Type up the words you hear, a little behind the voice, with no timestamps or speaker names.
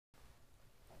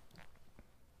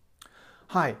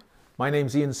Hi, my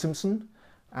name's Ian Simpson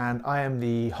and I am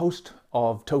the host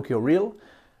of tokyoreal,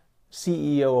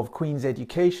 CEO of Queen's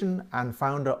Education and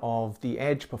founder of the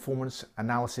Edge Performance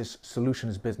Analysis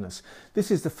Solutions business.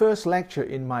 This is the first lecture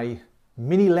in my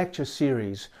mini lecture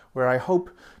series where I hope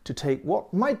to take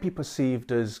what might be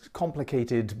perceived as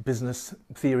complicated business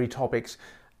theory topics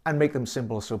and make them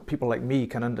simple so people like me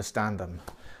can understand them,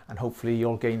 and hopefully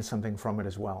you'll gain something from it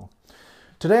as well.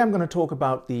 Today I'm going to talk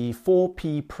about the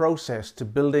 4P process to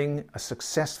building a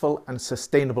successful and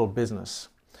sustainable business.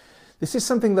 This is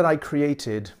something that I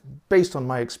created based on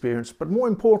my experience, but more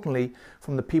importantly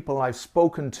from the people I've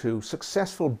spoken to,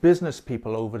 successful business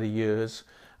people over the years,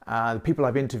 the people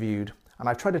I've interviewed, and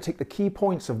I've tried to take the key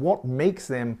points of what makes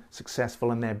them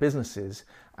successful in their businesses,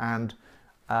 and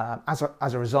as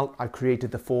a result I've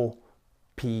created the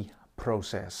 4P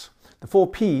process. The 4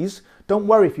 Ps, don't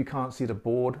worry if you can't see the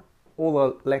board. All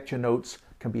the lecture notes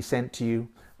can be sent to you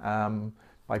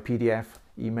by PDF,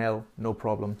 email, no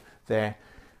problem there.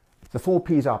 The 4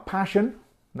 Ps are passion,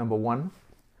 number 1,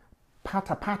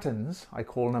 patterns, I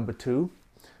call number 2,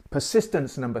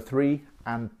 persistence, number 3,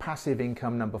 and passive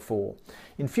income, number 4.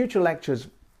 In future lectures,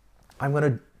 I'm going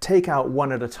to take out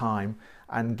one at a time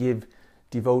and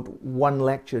devote one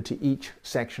lecture to each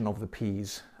section of the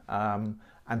Ps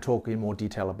and talk in more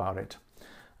detail about it.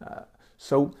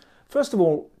 So first of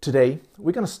all, today,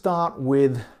 we're going to start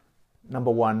with number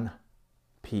 1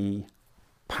 P,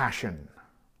 passion.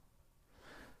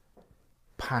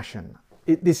 Passion.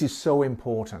 This is so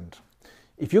important.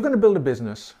 If you're going to build a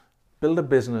business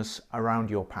around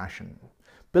your passion.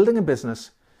 Building a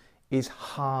business is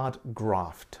hard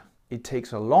graft. It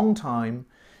takes a long time.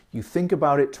 You think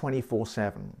about it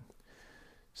 24/7.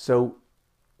 So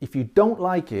if you don't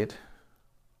like it,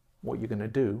 what you're going to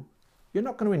do, you're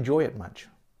not going to enjoy it much.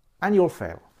 And you'll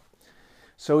fail.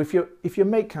 So if your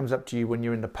mate comes up to you when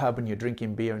you're in the pub and you're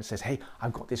drinking beer and says, hey,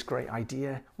 I've got this great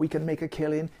idea, we can make a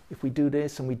killing if we do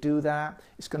this and we do that,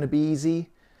 it's going to be easy.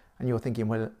 And you're thinking,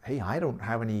 well, hey, I don't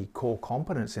have any core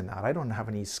competence in that, I don't have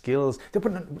any skills.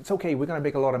 It's okay, we're going to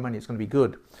make a lot of money, it's going to be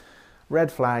good.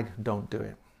 Red flag, don't do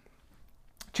it.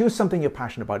 Choose something you're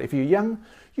passionate about. If you're young,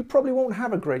 you probably won't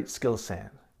have a great skill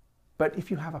set. But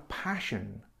if you have a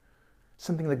passion,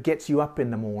 something that gets you up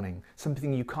in the morning,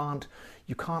 something you can't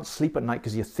sleep at night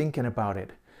because you're thinking about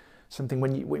it. Something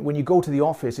when you go to the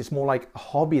office, it's more like a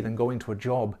hobby than going to a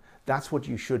job. That's what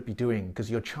you should be doing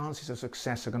because your chances of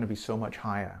success are going to be so much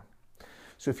higher.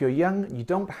 So if you're young and you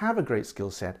don't have a great skill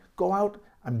set, go out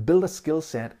and build a skill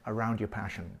set around your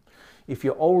passion. If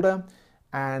you're older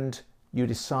and you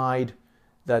decide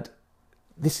that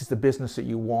this is the business that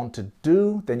you want to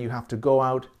do, then you have to go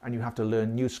out and you have to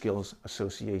learn new skills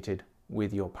associated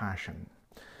with your passion.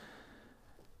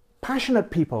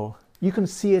 Passionate people, you can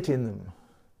see it in them.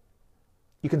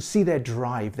 You can see their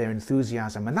drive, their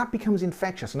enthusiasm, and that becomes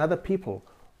infectious and other people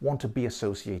want to be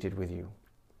associated with you.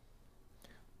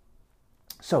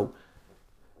 So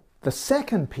the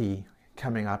second P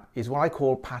coming up is what I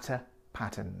call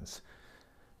patterns.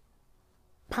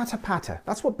 Patter,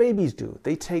 that's what babies do.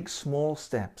 They take small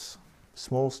steps,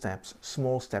 small steps,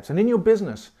 small steps. And in your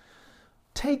business,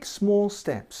 take small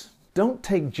steps. Don't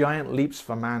take giant leaps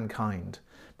for mankind,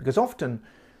 because often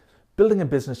building a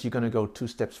business, you're going to go 2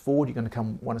 steps forward, you're going to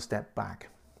come 1 step back.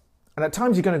 And at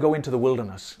times you're going to go into the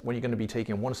wilderness when you're going to be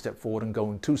taking 1 step forward and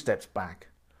going 2 steps back.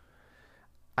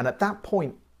 And at that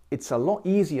point, it's a lot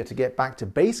easier to get back to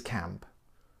base camp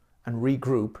and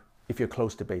regroup if you're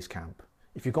close to base camp.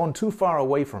 If you've gone too far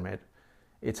away from it,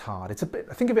 it's hard.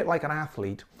 Think of it like an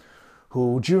athlete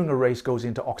who during a race goes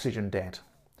into oxygen debt.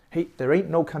 Hey, there ain't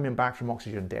no coming back from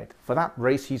oxygen debt. For that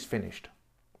race, he's finished.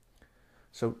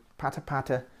 So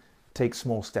patter, take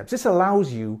small steps. This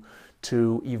allows you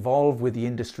to evolve with the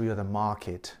industry or the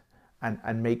market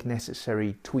and make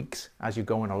necessary tweaks as you're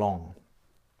going along.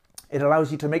 It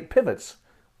allows you to make pivots,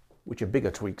 which are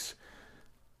bigger tweaks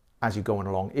as you're going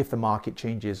along, if the market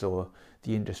changes or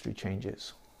the industry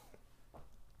changes.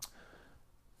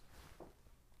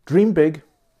 Dream big,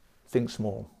 think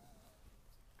small.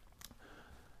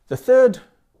 The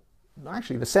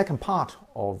second part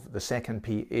of the second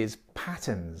P is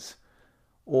patterns,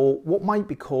 or what might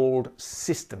be called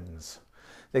systems.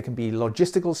 There can be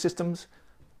logistical systems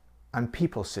and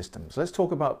people systems. Let's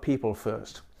talk about people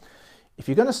first. If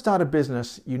you're going to start a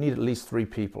business, you need at least 3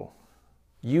 people.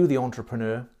 You, the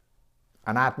entrepreneur,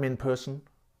 an admin person,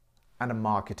 and a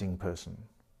marketing person.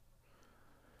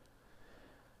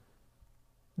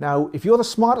 Now, if you're the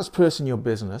smartest person in your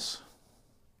business,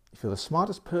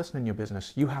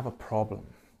 you have a problem.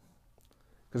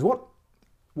 Because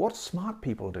what smart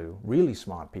people do, really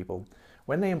smart people,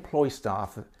 when they employ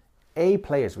staff, A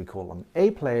players, we call them.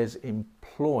 A players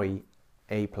employ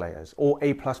A players or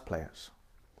A plus players.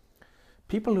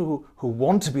 People who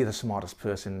want to be the smartest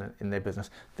person in their business,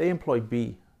 they employ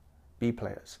B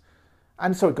players.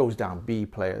 And so it goes down. B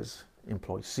players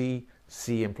employ C,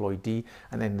 C employ D,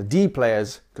 and then the D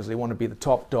players, because they want to be the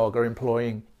top dog, are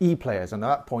employing E players. And at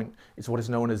that point, it's what is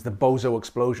known as the bozo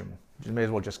explosion. You may as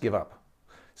well just give up.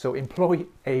 So employ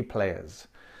A players.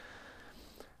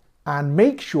 And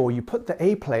make sure you put the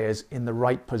A players in the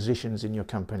right positions in your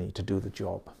company to do the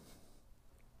job.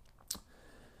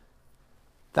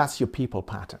 That's your people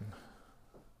pattern.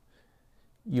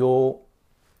 Your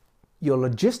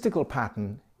logistical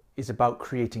pattern is about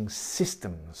creating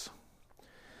systems.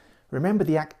 Remember,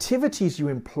 the activities you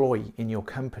employ in your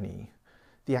company,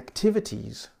 the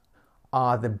activities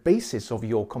are the basis of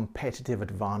your competitive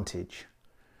advantage.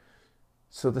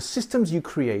 So the systems you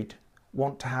create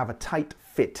want to have a tight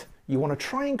fit. You want to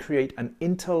try and create an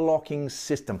interlocking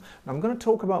system. And I'm going to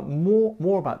talk about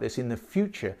more about this in the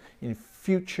future, in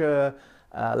future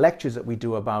lectures that we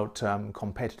do about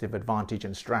competitive advantage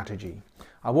and strategy.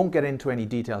 I won't get into any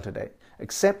detail today,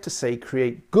 except to say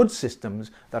create good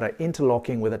systems that are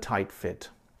interlocking with a tight fit.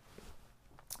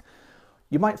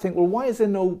 You might think, well, why is there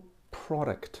no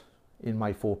product in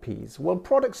my 4 Ps? Well,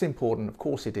 product's important, of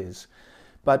course it is,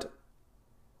 but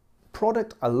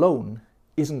product alone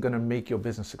isn't going to make your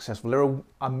business successful. There are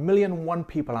 1,000,001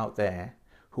 people out there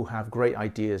who have great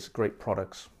ideas, great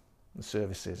products and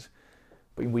services,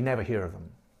 but we never hear of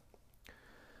them.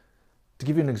 To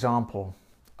give you an example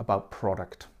about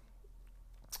product,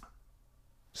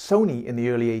 Sony in the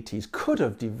early 80s could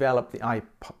have developed the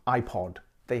iPod.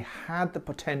 They had the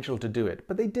potential to do it,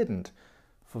 but they didn't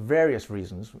for various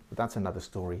reasons. That's another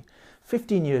story.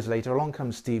 15 years later, along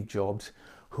comes Steve Jobs,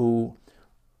 who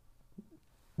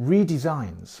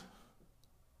redesigns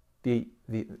the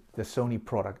Sony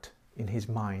product in his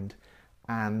mind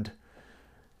and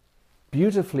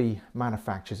beautifully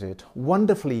manufactures it,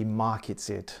 wonderfully markets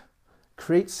it,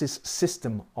 creates this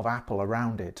system of Apple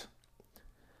around it,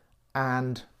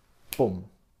 and boom,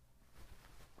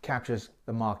 captures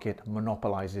the market,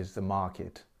 monopolizes the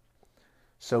market.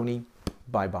 Sony,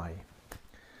 bye-bye.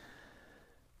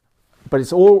 But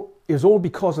it was all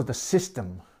because of the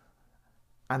system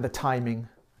and the timing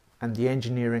and the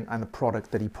engineering and the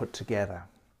product that he put together.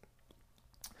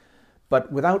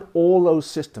 But without all those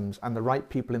systems and the right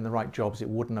people in the right jobs, it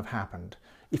wouldn't have happened.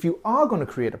 If you are going to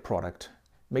create a product,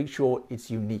 make sure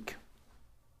it's unique.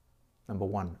 Number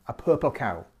 1, a purple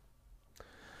cow.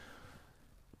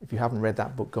 If you haven't read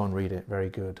that book, go and read it. Very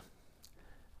good.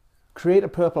 Create a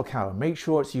purple cow. Make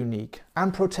sure it's unique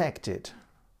and protect it.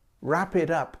 Wrap it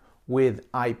up with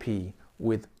IP,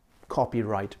 with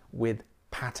copyright, with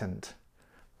patent,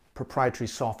 proprietary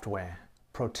software.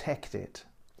 Protect it.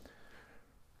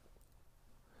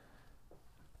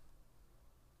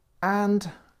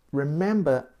 And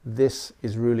remember, this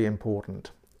is really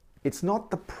important. It's not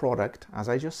the product, as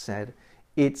I just said,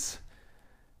 it's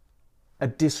a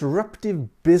disruptive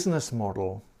business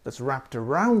model that's wrapped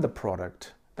around the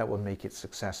product that will make it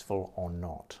successful or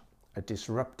not. A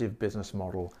disruptive business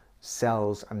model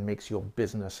sells and makes your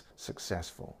business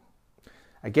successful.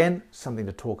 Again, something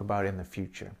to talk about in the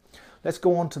future. Let's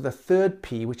go on to the 3rd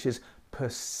P, which is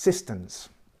persistence.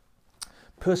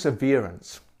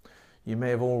 Perseverance. You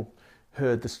may have all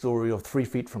heard the story of 3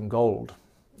 Feet from Gold.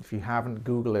 If you haven't,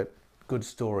 Google it. Good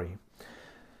story.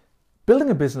 Building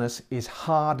a business is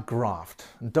hard graft,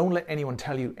 and don't let anyone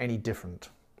tell you any different.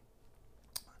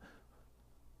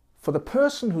 For the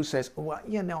person who says, well,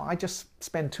 I just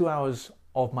spend 2 hours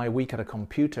of my week at a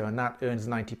computer and that earns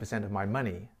 90% of my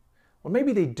money. Well,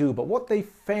 maybe they do, but what they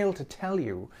fail to tell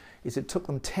you is it took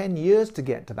them 10 years to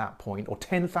get to that point, or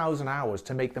 10,000 hours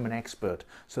to make them an expert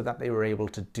so that they were able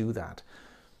to do that.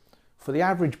 For the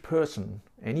average person,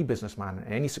 any businessman,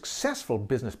 any successful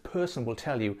business person will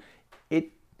tell you it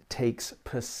takes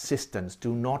persistence.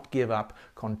 Do not give up.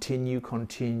 Continue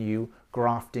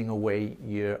grafting away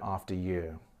year after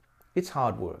year. It's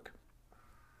hard work.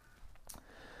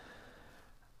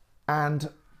 And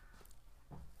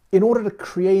in order to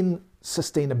create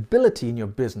sustainability in your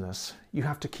business, you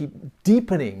have to keep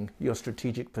deepening your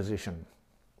strategic position,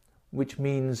 which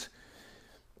means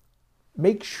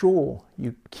make sure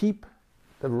you keep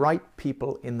the right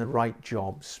people in the right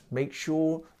jobs. Make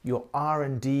sure your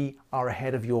R&D are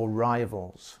ahead of your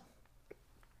rivals.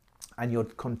 And you're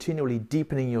continually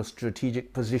deepening your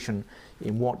strategic position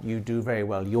in what you do very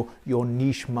well, your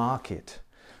niche market.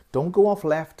 Don't go off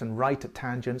left and right at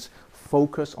tangents.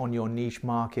 Focus on your niche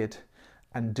market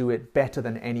and do it better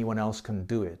than anyone else can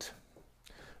do it.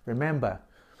 Remember,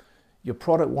 your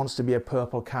product wants to be a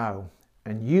purple cow.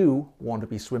 And you want to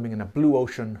be swimming in a blue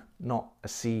ocean, not a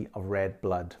sea of red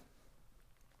blood.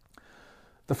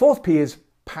 The fourth P is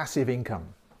passive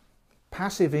income.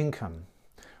 Passive income.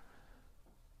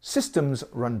 Systems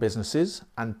run businesses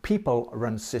and people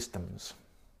run systems.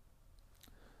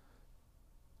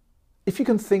 If you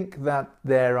can think that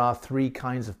there are three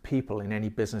kinds of people in any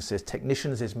business, there's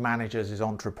technicians, there's managers, there's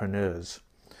entrepreneurs.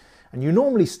 And you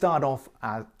normally start off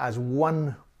as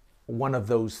one of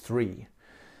those three.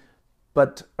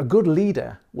 But a good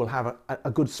leader will have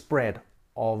a good spread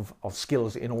of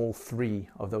skills in all three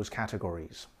of those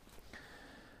categories.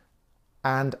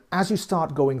 And as you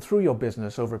start going through your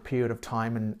business over a period of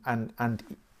time and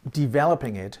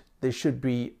developing it, there should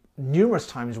be numerous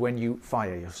times when you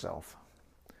fire yourself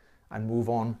and move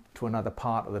on to another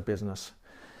part of the business.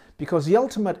 Because the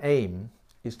ultimate aim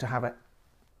is to have an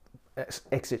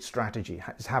exit strategy,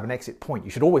 is have an exit point.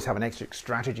 You should always have an exit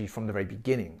strategy from the very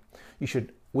beginning. You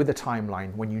should, with a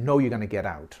timeline when you know you're going to get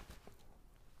out.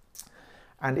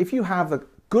 And if you have the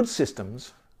good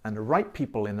systems and the right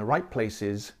people in the right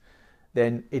places,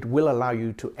 then it will allow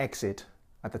you to exit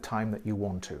at the time that you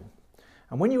want to.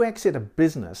 And when you exit a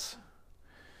business,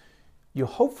 you're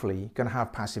hopefully going to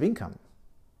have passive income.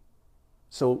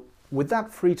 So with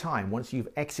that free time, once you've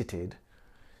exited,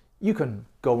 you can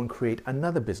go and create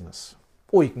another business.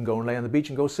 Or you can go and lay on the beach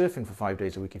and go surfing for 5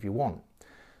 days a week if you want.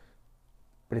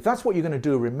 But if that's what you're going to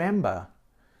do, remember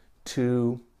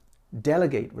to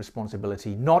delegate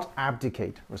responsibility, not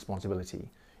abdicate responsibility.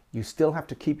 You still have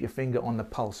to keep your finger on the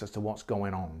pulse as to what's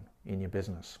going on in your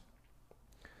business.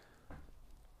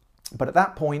 But at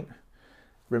that point,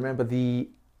 remember the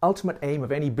ultimate aim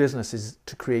of any business is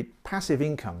to create passive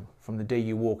income from the day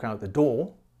you walk out the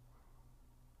door,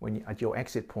 at your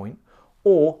exit point,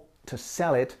 or to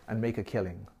sell it and make a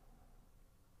killing.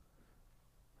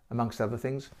 Amongst other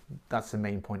things, that's the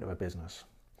main point of a business.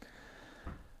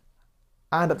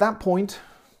 And at that point,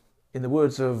 in the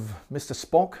words of Mr.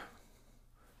 Spock,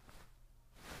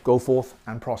 go forth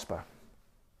and prosper.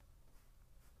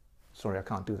 Sorry, I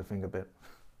can't do the finger bit.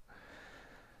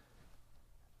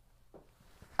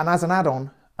 And as an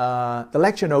add-on, the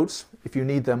lecture notes, if you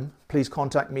need them, please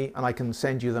contact me and I can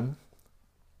send you them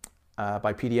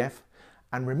by PDF.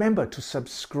 And remember to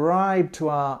subscribe to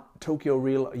our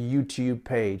tokyoreal YouTube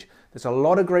page. There's a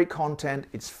lot of great content.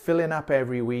 It's filling up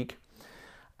every week.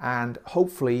 And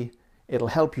hopefully it'll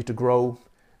help you to grow,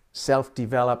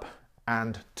 self-develop,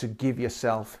 and to give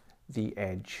yourself the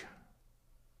edge.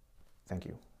 Thank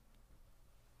you.